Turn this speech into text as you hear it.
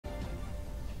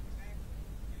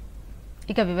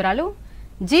ఇక వివరాలు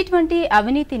G20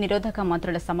 అవినీతి నిరోధక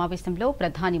మంత్రుల సమావేశంలో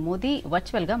ప్రధాని మోదీ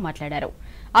వర్చువల్ గా మాట్లాడారు.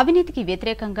 అవినీతికి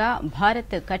వ్యతిరేకంగా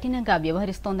భారత్ కఠినంగా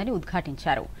వ్యవహరిస్తోందని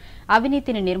ఉద్ఘాటించారు.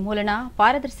 అవినీతిని నిర్మూలన,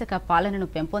 పారదర్శక పాలనను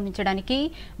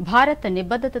పెంపొందించడానికి భారత్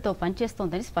నిబద్ధతతో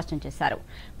పనిచేస్తోందని స్పష్టం చేశారు.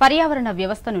 పర్యావరణ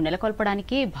వ్యవస్థను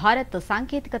నెలకొల్పడానికి భారత్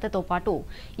సాంకేతికతతో పాటు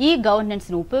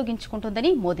ఇ-గవర్నెన్స్ ను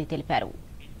ఉపయోగించుకుంటోందని మోదీ తెలిపారు.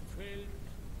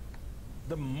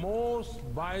 The most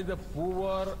by the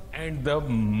poor and the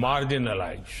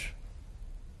marginalized.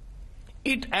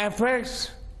 It affects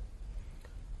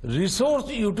resource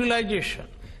utilization.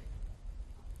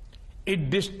 It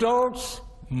distorts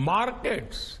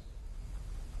markets.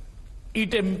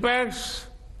 It impacts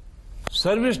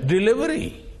service delivery.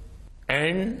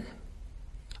 And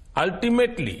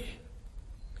ultimately,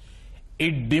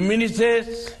 it diminishes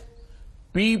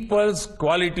people's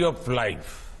quality of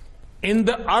life. In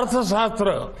the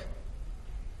Arthashastra,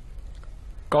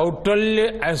 Kautilya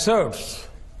asserts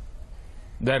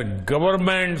that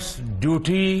government's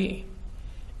duty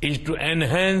is to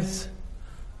enhance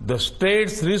the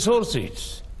state's resources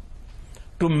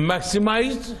to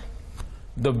maximize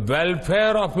the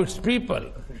welfare of its people.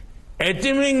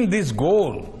 Achieving this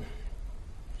goal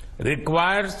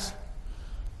requires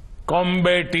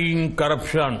combating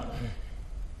corruption,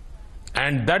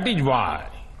 and that is why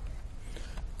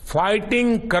fighting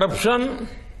corruption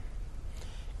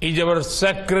is our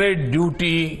sacred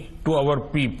duty to our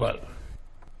people.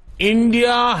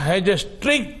 India has a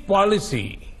strict policy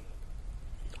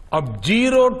of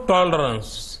zero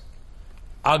tolerance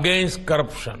against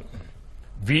corruption.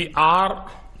 We are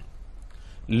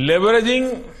leveraging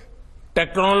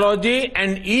technology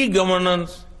and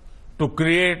e-governance to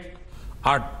create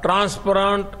a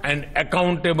transparent and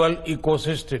accountable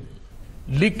ecosystem.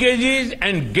 Leakages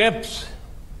and gaps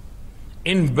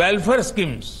in welfare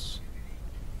schemes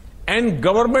and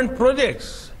government projects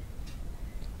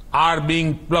are being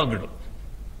plugged.